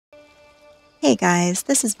Hey guys,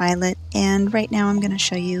 this is Violet, and right now I'm going to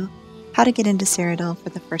show you how to get into Cyrodiil for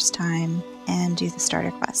the first time and do the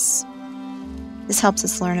starter quests. This helps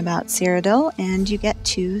us learn about Cyrodiil, and you get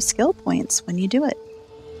 2 skill points when you do it.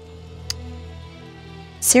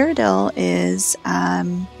 Cyrodiil is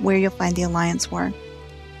where you'll find the Alliance War.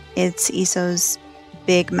 It's ESO's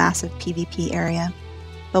big, massive PvP area.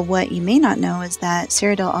 But what you may not know is that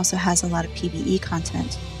Cyrodiil also has a lot of PvE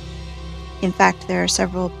content. In fact, there are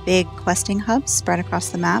several big questing hubs spread across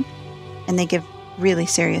the map, and they give really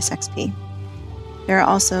serious XP. There are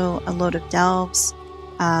also a load of delves.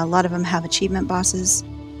 A lot of them have achievement bosses,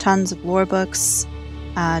 tons of lore books,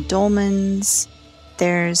 dolmens,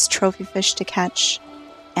 there's trophy fish to catch,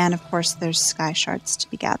 and of course there's sky shards to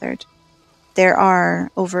be gathered. There are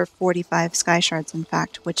over 45 sky shards, in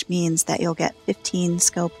fact, which means that you'll get 15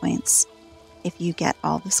 skill points if you get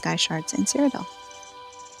all the sky shards in Cyrodiil.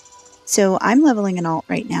 So I'm leveling an alt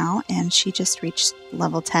right now, and she just reached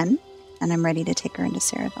level 10, and I'm ready to take her into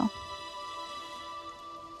Cyrodiil.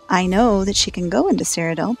 I know that she can go into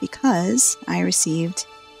Cyrodiil because I received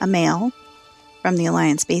a mail from the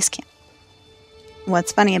Alliance base camp.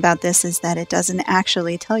 What's funny about this is that it doesn't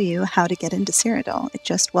actually tell you how to get into Cyrodiil. It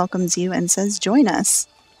just welcomes you and says, join us.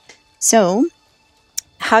 So,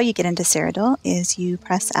 how you get into Cyrodiil is you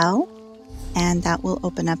press L, and that will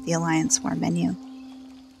open up the Alliance War menu.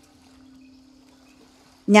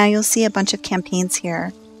 Now you'll see a bunch of campaigns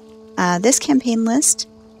here. This campaign list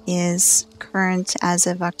is current as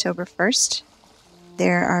of October 1st.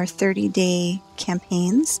 There are 30-day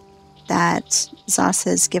campaigns that ZOS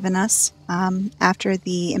has given us after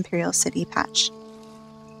the Imperial City patch.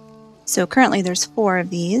 So currently there's 4 of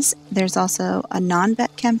these. There's also a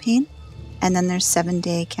non-vet campaign, and then there's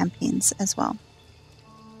 7-day campaigns as well.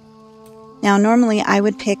 Now normally I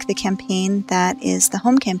would pick the campaign that is the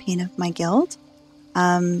home campaign of my guild.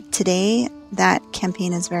 Today that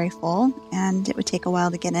campaign is very full and it would take a while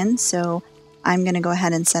to get in, so I'm going to go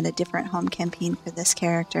ahead and set a different home campaign for this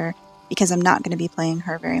character because I'm not going to be playing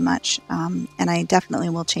her very much, and I definitely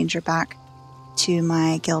will change her back to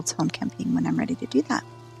my guild's home campaign when I'm ready to do that.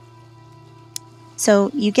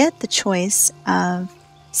 So you get the choice of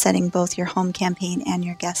setting both your home campaign and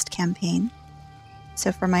your guest campaign.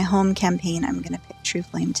 So for my home campaign, I'm going to pick True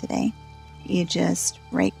Flame today. You just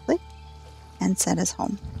right click and set as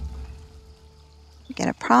home. You get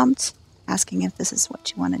a prompt asking if this is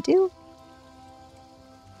what you want to do.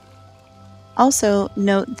 Also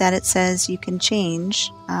note that it says you can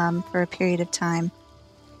change for a period of time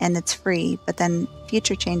and it's free, but then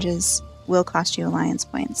future changes will cost you Alliance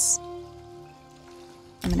points.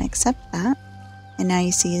 I'm going to accept that, and now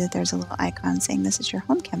you see that there's a little icon saying this is your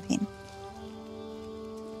home campaign.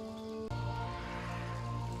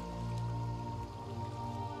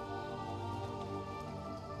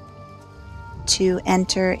 To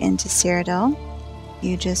enter into Cyrodiil,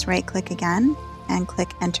 you just right click again and click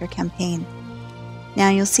enter campaign. Now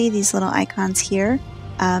you'll see these little icons here.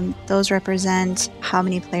 Those represent how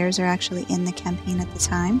many players are actually in the campaign at the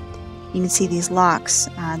time. You can see these locks.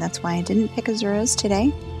 That's why I didn't pick Azura's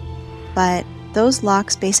today. But those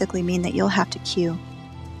locks basically mean that you'll have to queue.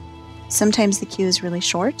 Sometimes the queue is really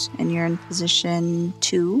short and you're in position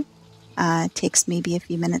 2. It takes maybe a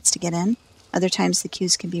few minutes to get in. Other times the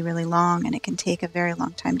queues can be really long and it can take a very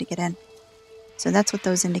long time to get in. So that's what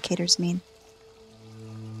those indicators mean.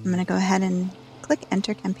 I'm going to go ahead and click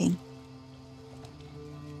enter campaign.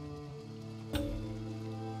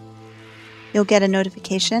 You'll get a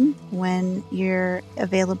notification when you're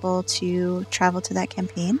available to travel to that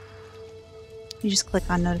campaign. You just click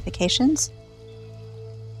on notifications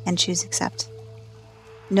and choose accept.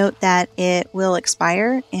 Note that it will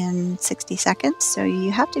expire in 60 seconds, so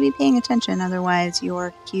you have to be paying attention, otherwise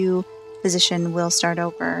your queue position will start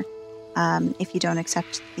over if you don't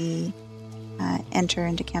accept the enter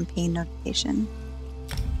into campaign notification.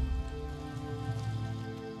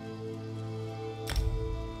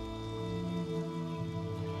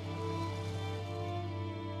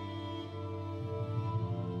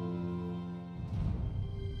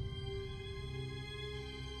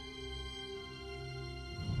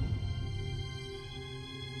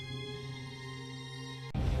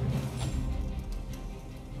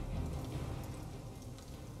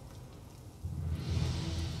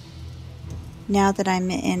 Now that I'm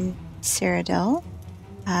in Cyrodiil,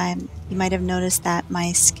 you might have noticed that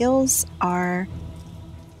my skills are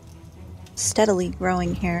steadily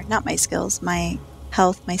growing here. Not my skills, my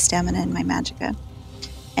health, my stamina, and my magicka.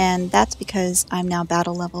 And that's because I'm now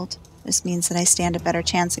battle leveled. This means that I stand a better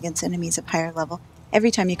chance against enemies of higher level. Every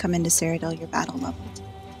time you come into Cyrodiil, you're battle leveled.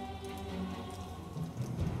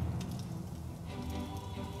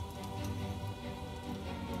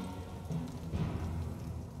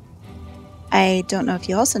 I don't know if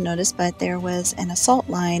you also noticed, but there was an assault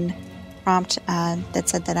line prompt that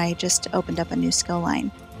said that I just opened up a new skill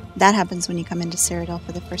line. That happens when you come into Cyrodiil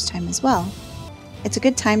for the first time as well. It's a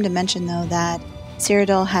good time to mention, though, that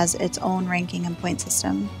Cyrodiil has its own ranking and point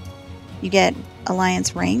system. You get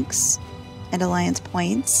Alliance ranks and Alliance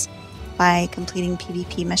points by completing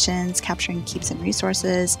PvP missions, capturing keeps and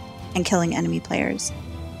resources, and killing enemy players.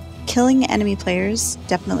 Killing enemy players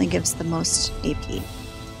definitely gives the most AP.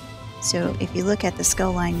 So if you look at the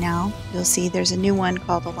skill line now, you'll see there's a new one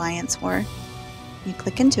called Alliance War. You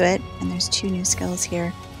click into it, and there's 2 new skills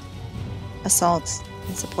here, Assault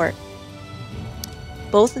and Support.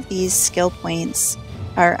 Both of these skill points,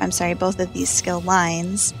 both of these skill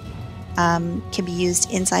lines can be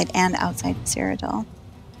used inside and outside of Cyrodiil.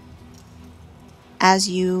 As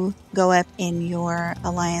you go up in your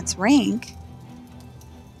Alliance rank,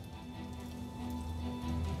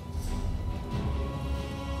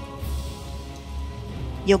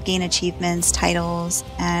 you'll gain achievements, titles,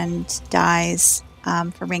 and dies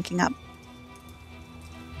for ranking up.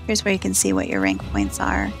 Here's where you can see what your rank points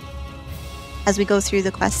are. As we go through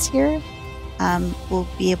the quests here, we'll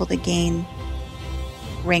be able to gain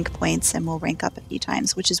rank points and we'll rank up a few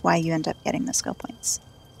times, which is why you end up getting the skill points.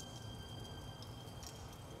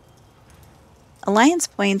 Alliance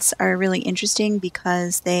points are really interesting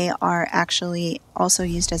because they are actually also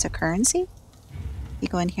used as a currency. If you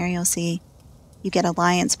go in here, you'll see you get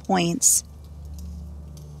Alliance points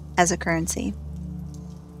as a currency.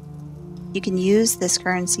 You can use this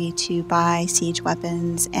currency to buy siege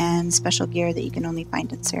weapons and special gear that you can only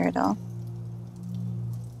find in Cyrodiil.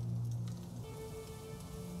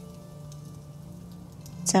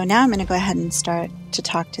 So now I'm going to go ahead and start to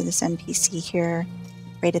talk to this NPC here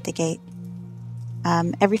right at the gate.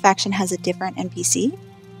 Every faction has a different NPC,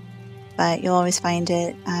 but you'll always find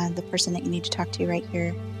it the person that you need to talk to right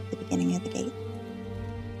here at the beginning of the gate.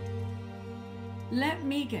 Let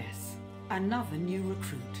me guess, another new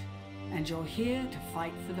recruit, and you're here to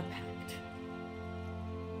fight for the Pact.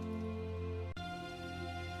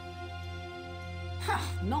 Ha!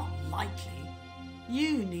 Not likely.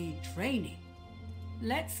 You need training.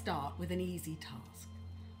 Let's start with an easy task.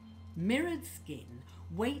 Mirrored Skin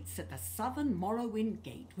waits at the southern Morrowind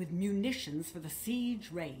Gate with munitions for the siege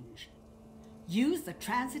range. Use the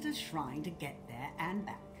Transitor's Shrine to get there and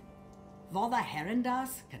back. Father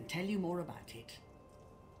Herendas can tell you more about it.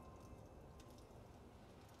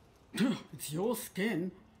 It's your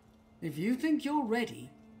skin. If you think you're ready,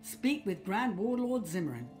 speak with Grand Warlord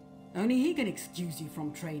Zimmerin. Only he can excuse you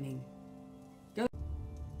from training. Go.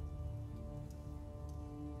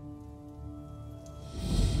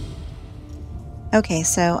 Okay,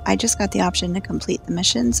 so I just got the option to complete the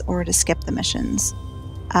missions or to skip the missions.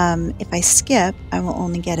 If I skip, I will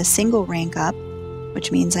only get a single rank up, which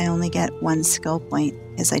means I only get 1 skill point,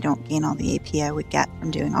 as I don't gain all the AP I would get from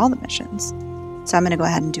doing all the missions. So I'm going to go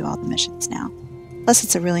ahead and do all the missions now. Plus,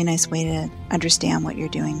 it's a really nice way to understand what you're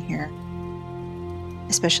doing here,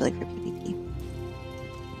 especially for PvP.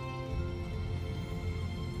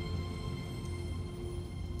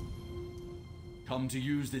 Come to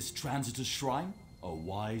use this Transitor's Shrine? A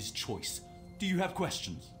wise choice. Do you have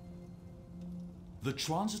questions? The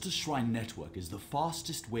Transitor's Shrine network is the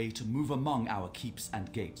fastest way to move among our keeps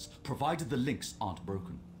and gates, provided the links aren't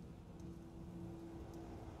broken.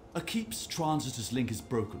 A keep's Transitor's link is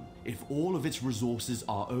broken if all of its resources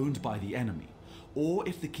are owned by the enemy, or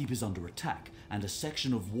if the keep is under attack and a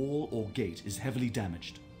section of wall or gate is heavily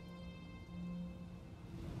damaged.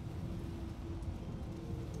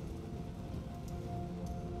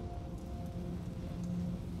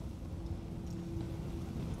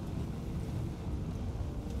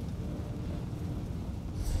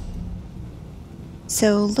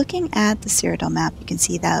 So looking at the Cyrodiil map, you can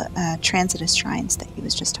see the Transitor's Shrines that he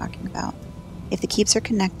was just talking about. If the keeps are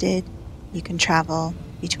connected, you can travel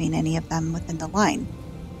between any of them within the line.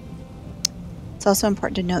 It's also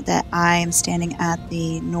important to note that I'm standing at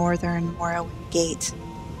the northern Morrowind Gate,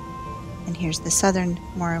 and here's the southern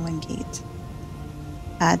Morrowind Gate.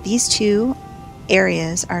 These two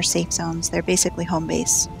areas are safe zones. They're basically home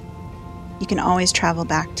base. You can always travel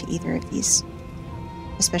back to either of these,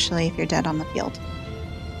 especially if you're dead on the field.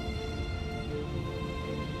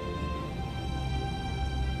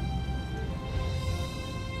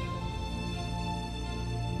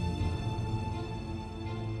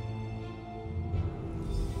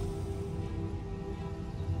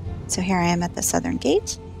 So here I am at the southern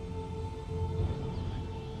gate.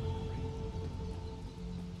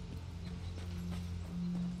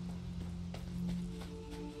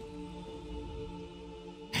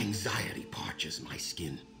 Anxiety parches my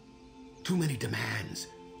skin. Too many demands,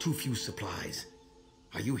 Too few supplies.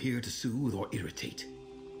 Are you here to soothe or irritate?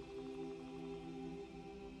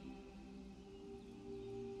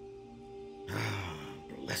 Ah,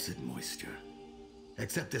 blessed moisture.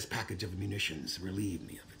 Accept this package of munitions. Relieve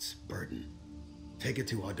me of its burden. Take it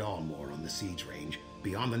to Adalmor on the siege range,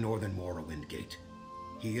 beyond the northern Morrowind Gate.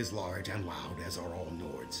 He is large and loud, as are all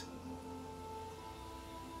Nords.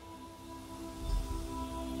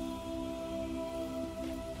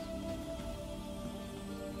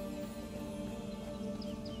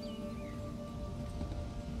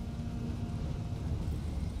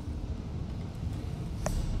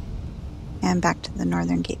 And back to the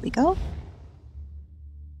northern gate we go.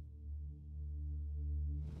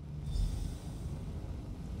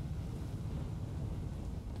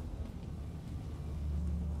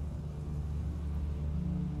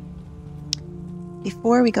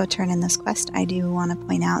 Before we go turn in this quest, I do want to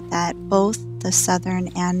point out that both the southern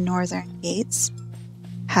and northern gates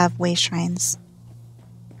have way shrines.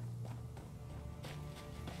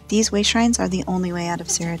 These way shrines are the only way out of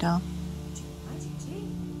Cyrodiil.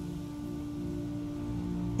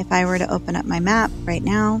 If I were to open up my map right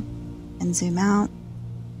now and zoom out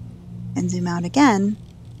again,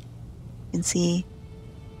 you can see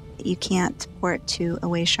that you can't port to a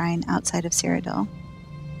way shrine outside of Cyrodiil.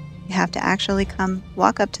 You have to actually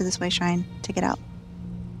walk up to this way shrine to get out.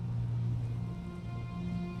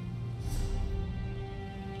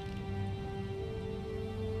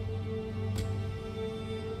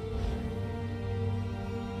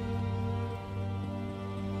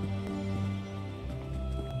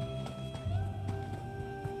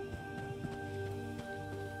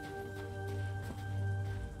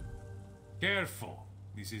 Careful.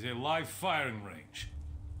 This is a live firing range.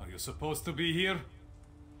 Are you supposed to be here?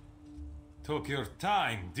 Took your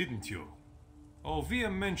time, didn't you?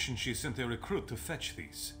 Olvia mentioned she sent a recruit to fetch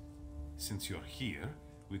these. Since you're here,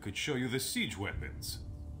 we could show you the siege weapons.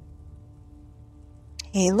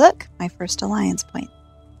 Hey look, my first alliance point.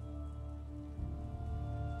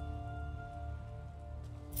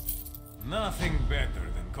 Nothing better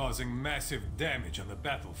than causing massive damage on the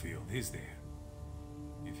battlefield, is there?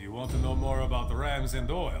 If you want to know more about rams and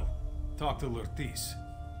oil, talk to Lurtis.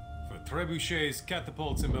 For trebuchets,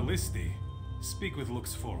 catapults, and ballistae, speak with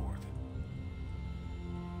Looks Forward.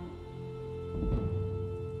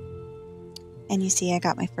 And you see I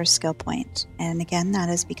got my first skill point. And again, that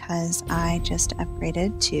is because I just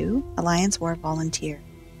upgraded to Alliance War Volunteer.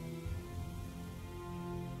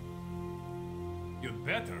 You'd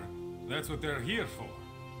better. That's what they're here for.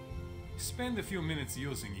 Spend a few minutes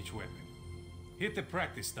using each weapon. Hit the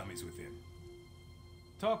practice dummies with him.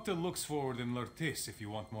 Talk to Looks Forward and Lurtis if you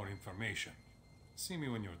want more information. See me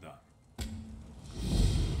when you're done.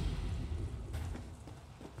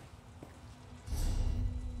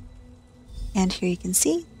 And here you can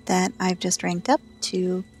see that I've just ranked up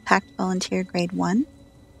to Pact Volunteer Grade 1.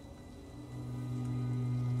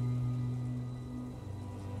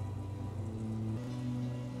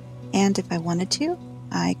 And if I wanted to,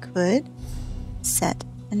 I could set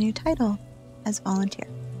a new title as Volunteer.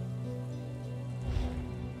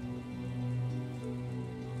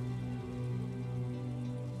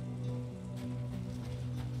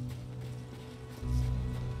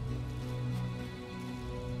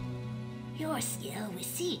 Your skill with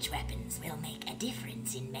siege weapons will make a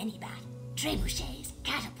difference in many battles. Trebuchets,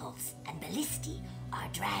 catapults, and ballistae are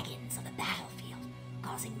dragons on the battlefield,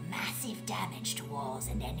 causing massive damage to walls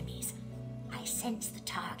and enemies. I sense the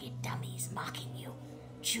target dummies mocking you.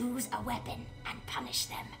 Choose a weapon and punish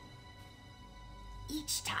them.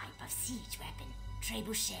 Each type of siege weapon,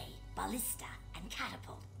 trebuchet, ballista, and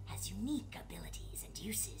catapult, has unique abilities and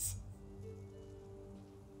uses.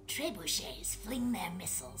 Trebuchets fling their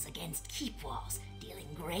missiles against keep walls, dealing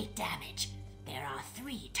great damage. There are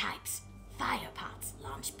 3 types. Firepots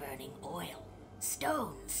launch burning oil.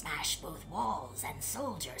 Stones smash both walls and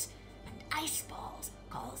soldiers. And ice balls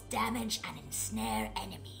cause damage and ensnare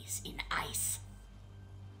enemies in ice.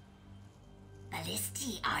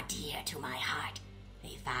 Ballistae are dear to my heart.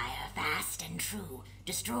 They fire fast and true,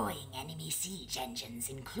 destroying enemy siege engines,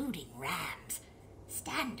 including rams.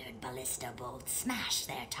 Standard ballista bolts smash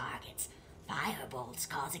their targets. Fire bolts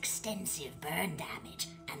cause extensive burn damage,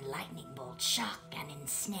 and lightning bolts shock and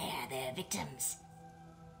ensnare their victims.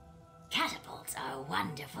 Catapults are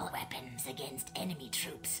wonderful weapons against enemy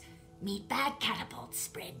troops. Meatbag catapults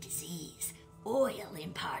spread disease. Oil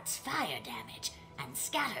imparts fire damage, and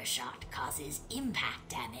scattershot causes impact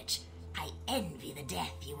damage. I envy the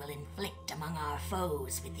death you will inflict among our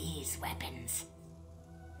foes with these weapons.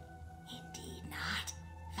 Indeed not.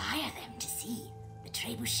 Fire them to see. The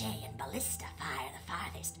trebuchet and ballista fire the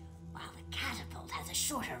farthest. while the catapult has a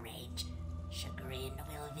shorter range. Chagrin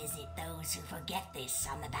will visit those who forget this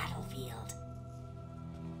on the battlefield.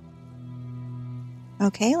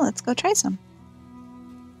 Okay, let's go try some.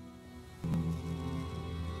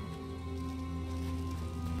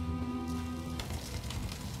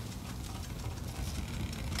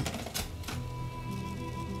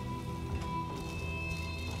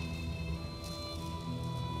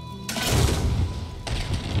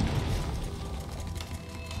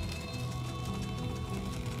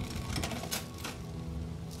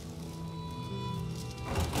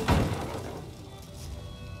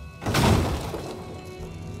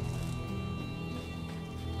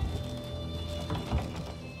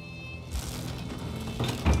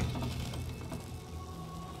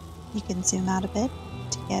 You can zoom out a bit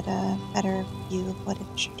to get a better view of what it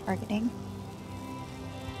is you're targeting.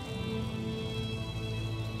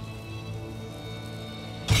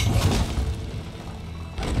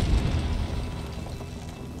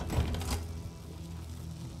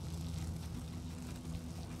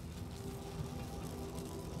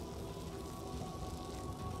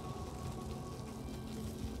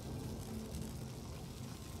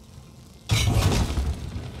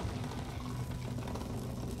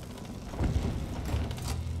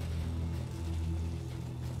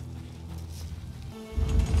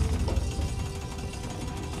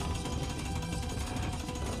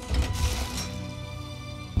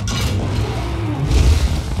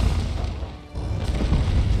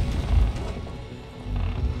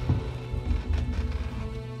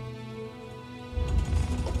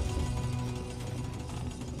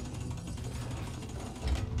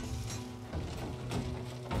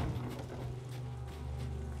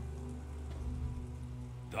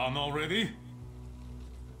 Done already?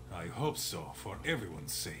 I hope so, for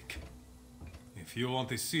everyone's sake. If you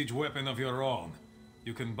want a siege weapon of your own,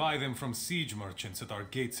 you can buy them from siege merchants at our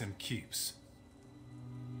gates and keeps.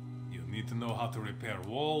 You need to know how to repair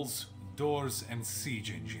walls, doors, and siege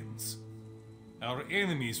engines. Our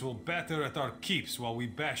enemies will batter at our keeps while we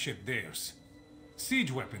bash at theirs.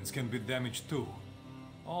 Siege weapons can be damaged too.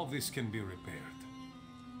 All this can be repaired.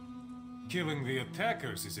 Killing the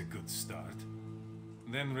attackers is a good start.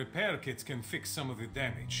 Then repair kits can fix some of the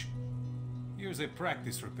damage. Here's a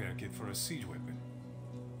practice repair kit for a siege weapon.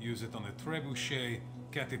 Use it on a trebuchet,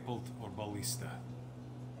 catapult, or ballista.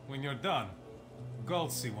 When you're done,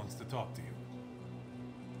 Galtzi wants to talk to you.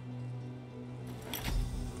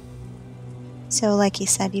 So like he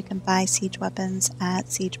said, you can buy siege weapons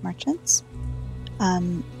at siege merchants.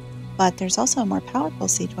 But there's also a more powerful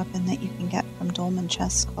siege weapon that you can get from dolmen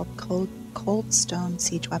chests called Cold Stone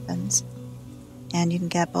siege weapons. And you can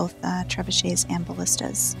get both trebuchets and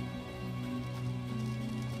ballistas.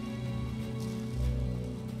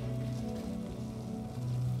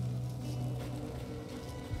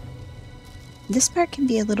 This part can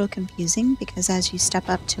be a little confusing because as you step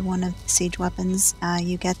up to one of the siege weapons,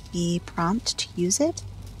 you get the prompt to use it.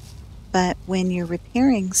 But when you're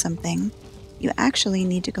repairing something, you actually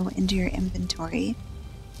need to go into your inventory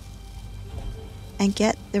and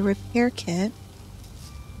get the repair kit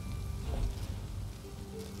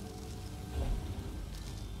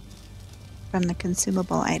from the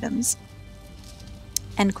consumable items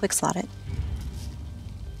and quick slot it.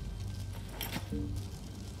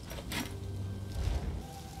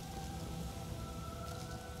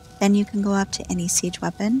 Then you can go up to any siege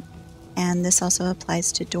weapon, and this also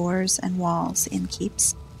applies to doors and walls in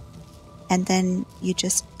keeps. And then you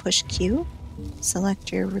just push Q,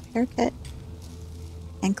 select your repair kit,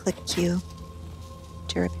 and click Q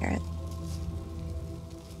to repair it.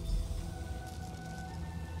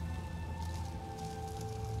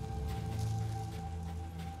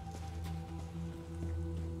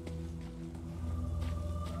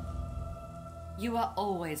 You are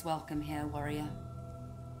always welcome here, warrior.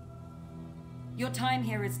 Your time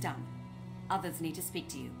here is done. Others need to speak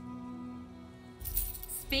to you.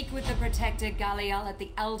 Speak with the Protector Gallial at the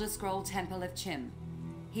Elder Scroll Temple of Chim.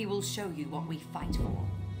 He will show you what we fight for.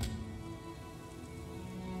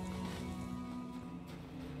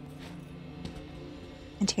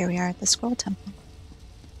 And here we are at the Scroll Temple.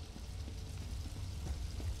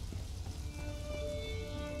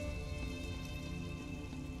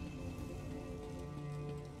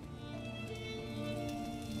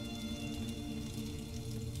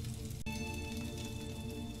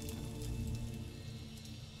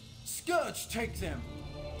 Scourge, take them!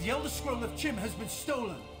 The Elder Scroll of Chim has been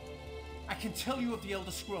stolen! I can tell you of the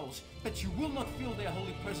Elder Scrolls, but you will not feel their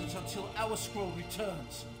holy presence until our scroll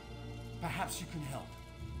returns. Perhaps you can help,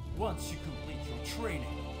 once you complete your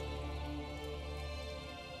training.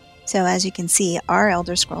 So as you can see, our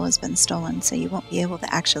Elder Scroll has been stolen, so you won't be able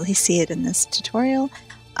to actually see it in this tutorial,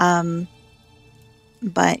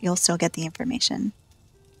 but you'll still get the information.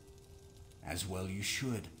 As well you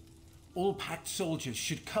should. All Pact soldiers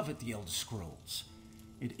should covet the Elder Scrolls.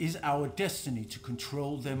 It is our destiny to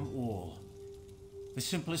control them all. The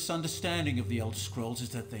simplest understanding of the Elder Scrolls is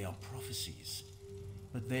that they are prophecies,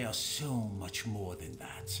 but they are so much more than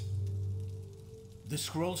that. The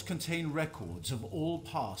scrolls contain records of all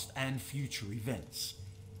past and future events,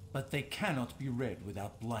 but they cannot be read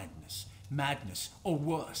without blindness, madness, or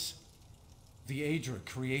worse. The Aedra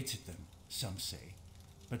created them, some say,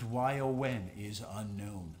 but why or when is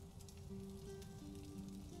unknown.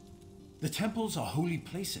 The temples are holy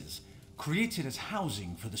places, created as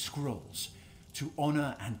housing for the scrolls, to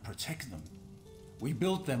honor and protect them. We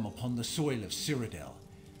built them upon the soil of Cyrodiil,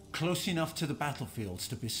 close enough to the battlefields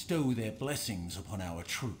to bestow their blessings upon our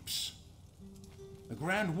troops. The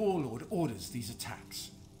Grand Warlord orders these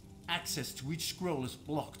attacks. Access to each scroll is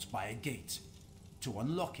blocked by a gate. To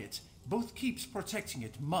unlock it, both keeps protecting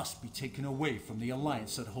it must be taken away from the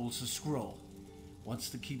alliance that holds the scroll. Once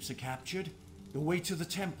the keeps are captured, the way to the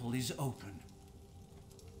temple is open.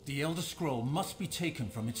 The Elder Scroll must be taken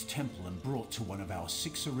from its temple and brought to one of our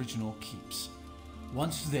 6 original keeps.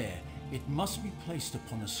 Once there, it must be placed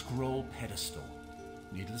upon a scroll pedestal.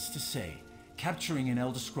 Needless to say, capturing an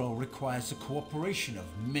Elder Scroll requires the cooperation of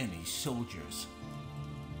many soldiers.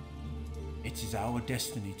 It is our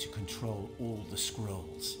destiny to control all the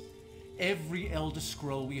scrolls. Every Elder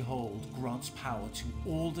Scroll we hold grants power to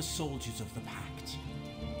all the soldiers of the Pact.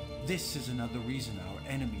 This is another reason our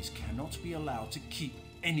enemies cannot be allowed to keep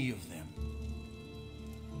any of them.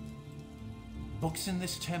 Books in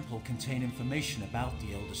this temple contain information about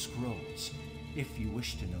the Elder Scrolls, if you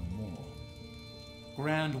wish to know more.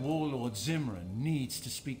 Grand Warlord Zimran needs to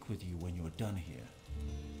speak with you when you're done here.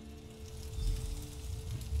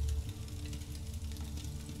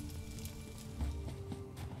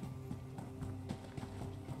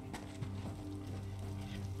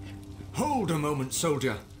 Hold a moment,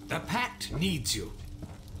 soldier. The Pact needs you.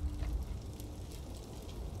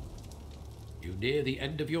 You near the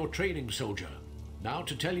end of your training, soldier. Now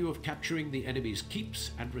to tell you of capturing the enemy's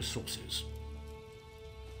keeps and resources.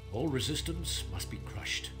 All resistance must be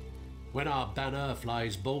crushed. When our banner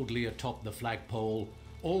flies boldly atop the flagpole,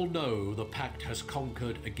 all know the Pact has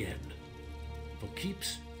conquered again. For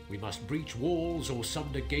keeps, we must breach walls or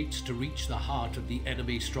sunder gates to reach the heart of the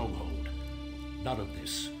enemy stronghold. None of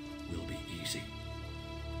this will be easy.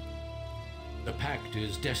 The Pact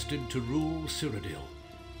is destined to rule Cyrodiil.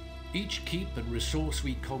 Each keep and resource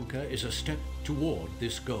we conquer is a step toward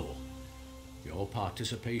this goal. Your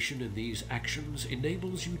participation in these actions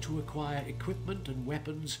enables you to acquire equipment and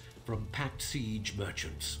weapons from Pact siege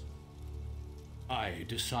merchants. I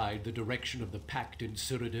decide the direction of the Pact in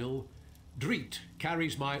Cyrodiil. Dreet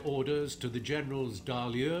carries my orders to the generals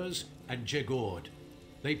Daliers and Jegord.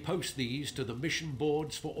 They post these to the mission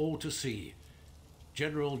boards for all to see.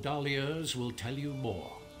 General Daliers will tell you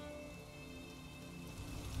more.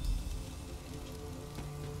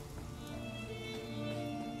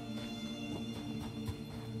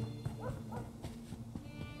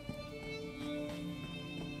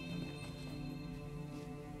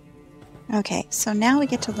 Okay, so now we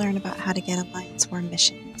get to learn about how to get Alliance War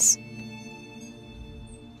missions.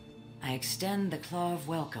 I extend the claw of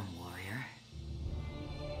welcome, warrior.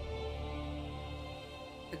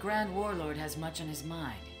 The Grand Warlord has much on his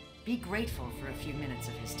mind. Be grateful for a few minutes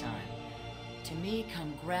of his time. To me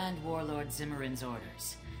come Grand Warlord Zimmerin's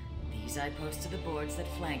orders. These I post to the boards that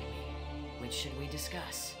flank me. Which should we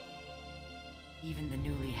discuss? Even the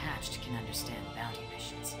newly hatched can understand bounty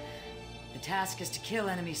missions. The task is to kill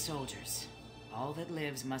enemy soldiers. All that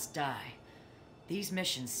lives must die. These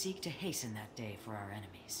missions seek to hasten that day for our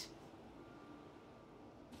enemies.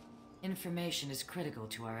 Information is critical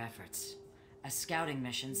to our efforts. A scouting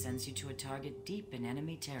mission sends you to a target deep in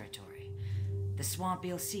enemy territory. The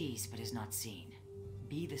Swampeel sees but is not seen.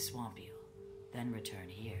 Be the Swampeel, then return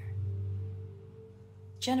here.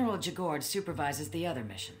 General Jegord supervises the other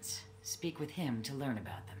missions. Speak with him to learn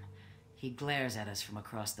about them. He glares at us from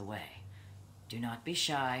across the way. Do not be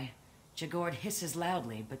shy. Jegord hisses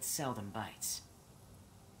loudly, but seldom bites.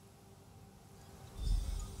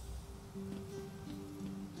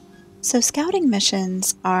 So scouting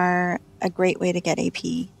missions are a great way to get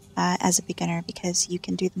AP as a beginner because you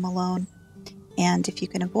can do them alone. And if you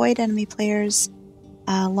can avoid enemy players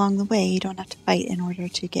along the way, you don't have to fight in order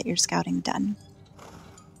to get your scouting done.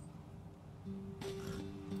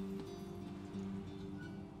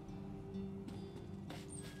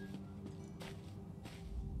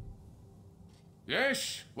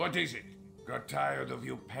 Yes, What is it? Got tired of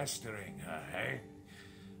you pestering, eh?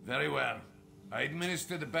 Very well. I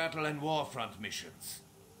administer the battle and warfront missions.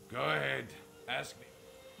 Go ahead, ask me.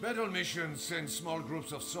 Battle missions send small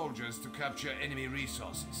groups of soldiers to capture enemy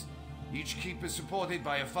resources. Each keep is supported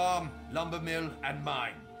by a farm, lumber mill, and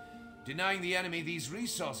mine. Denying the enemy these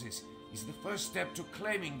resources is the first step to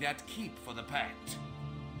claiming that keep for the Pact.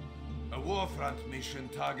 A warfront mission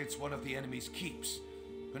targets one of the enemy's keeps.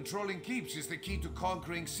 Controlling keeps is the key to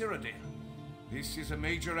conquering Cyrodiil. This is a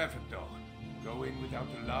major effort, though. Go in without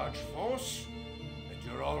a large force, and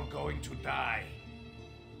you're all going to die.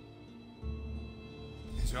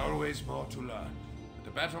 There's always more to learn, but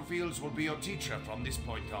the battlefields will be your teacher from this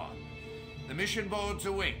point on. The mission boards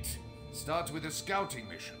await. Start with a scouting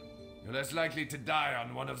mission. You're less likely to die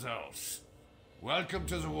on one of those. Welcome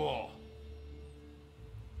to the war.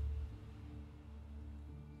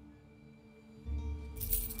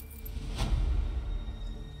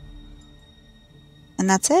 And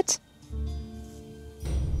that's it.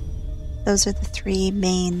 Those are the 3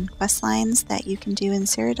 main quest lines that you can do in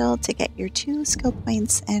Cyrodiil to get your 2 skill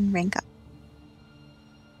points and rank up.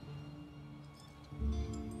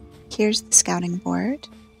 Here's the scouting board.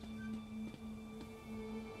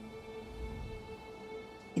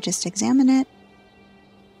 You just examine it,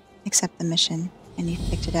 accept the mission, and you've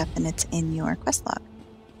picked it up and it's in your quest log.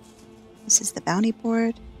 This is the bounty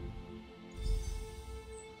board.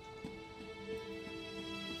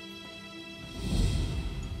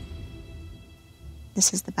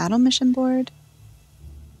 This is the battle mission board,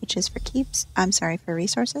 which is for keeps. I'm sorry, for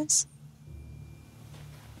resources.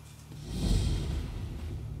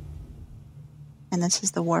 And this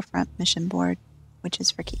is the warfront mission board, which is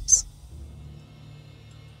for keeps.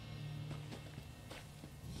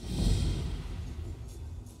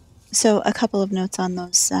 So a couple of notes on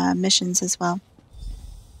those missions as well.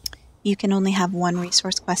 You can only have 1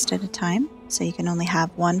 resource quest at a time, so you can only have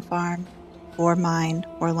 1 farm, or mine,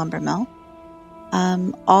 or lumber mill.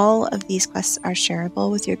 All of these quests are shareable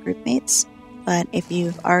with your group mates, but if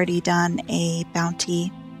you've already done a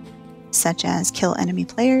bounty, such as kill enemy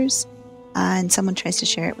players, and someone tries to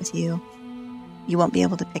share it with you, you won't be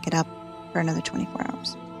able to pick it up for another 24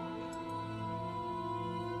 hours.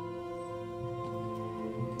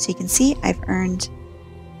 So you can see I've earned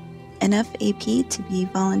enough AP to be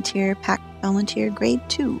Volunteer Pact Volunteer Grade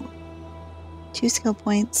 2. 2 skill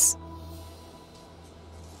points.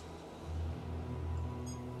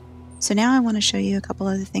 So now I want to show you a couple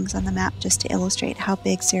other things on the map just to illustrate how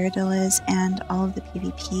big Cyrodiil is and all of the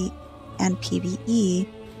PvP and PvE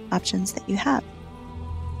options that you have.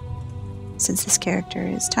 Since this character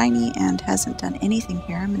is tiny and hasn't done anything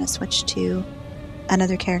here, I'm going to switch to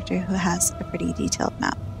another character who has a pretty detailed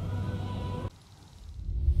map.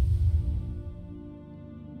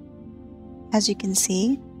 As you can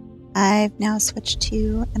see, I've now switched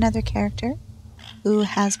to another character who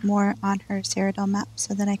has more on her Cyrodiil map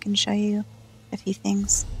so that I can show you a few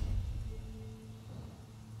things.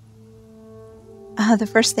 The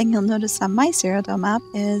first thing you'll notice on my Cyrodiil map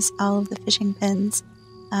is all of the fishing pins,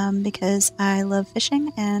 because I love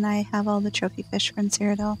fishing and I have all the trophy fish from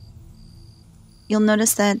Cyrodiil. You'll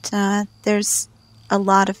notice that there's a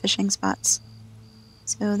lot of fishing spots,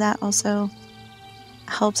 so that also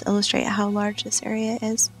helps illustrate how large this area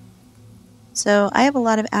is. So I have a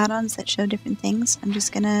lot of add-ons that show different things. I'm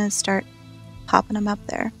just going to start popping them up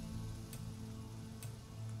there.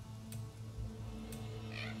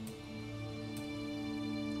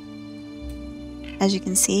 As you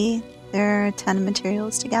can see, there are a ton of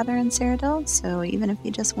materials to gather in Cyrodiil, so even if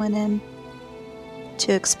you just went in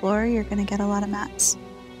to explore, you're going to get a lot of mats.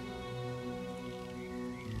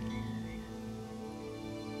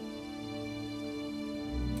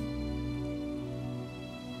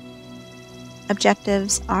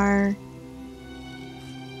 Objectives are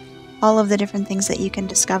all of the different things that you can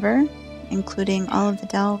discover, including all of the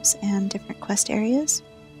delves and different quest areas.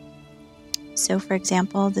 So for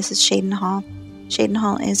example, this is Shaden Hall. Shaden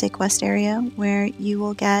Hall is a quest area where you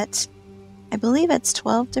will get, I believe it's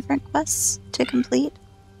 12 different quests to complete.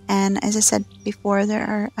 And as I said before, there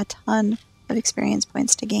are a ton of experience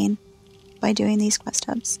points to gain by doing these quest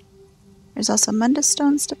hubs. There's also Mundus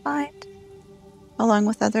stones to find, along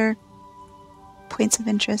with other points of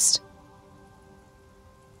interest.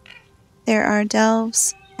 There are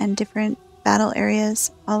delves and different battle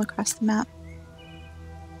areas all across the map.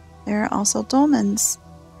 There are also dolmens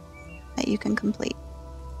that you can complete.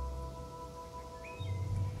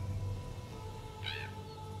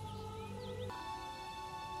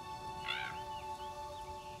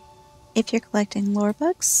 If you're collecting lore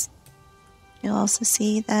books, you'll also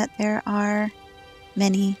see that there are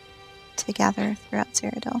many to gather throughout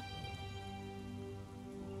Cyrodiil.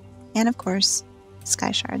 And of course,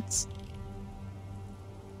 sky shards.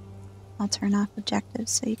 I'll turn off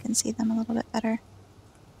objectives so you can see them a little bit better.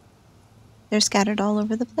 They're scattered all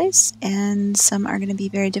over the place, and some are going to be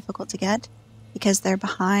very difficult to get because they're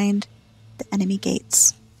behind the enemy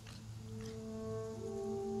gates.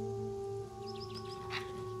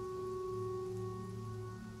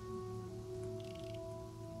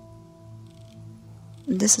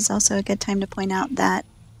 This is also a good time to point out that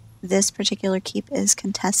this particular keep is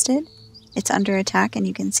contested. It's under attack, and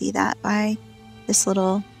you can see that by this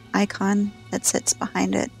little icon that sits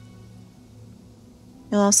behind it.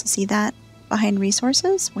 You'll also see that behind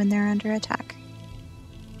resources when they're under attack.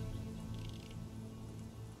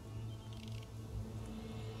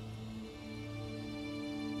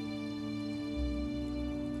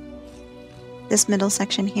 This middle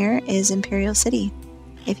section here is Imperial City.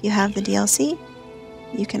 If you have the DLC,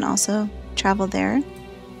 you can also travel there,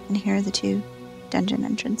 and here are the two dungeon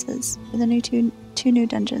entrances for the two new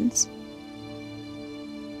dungeons.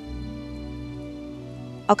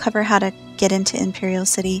 I'll cover how to get into Imperial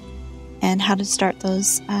City and how to start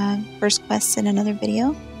those first quests in another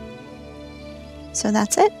video. So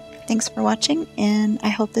that's it. Thanks for watching, and I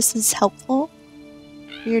hope this is helpful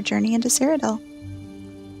for your journey into Cyrodiil.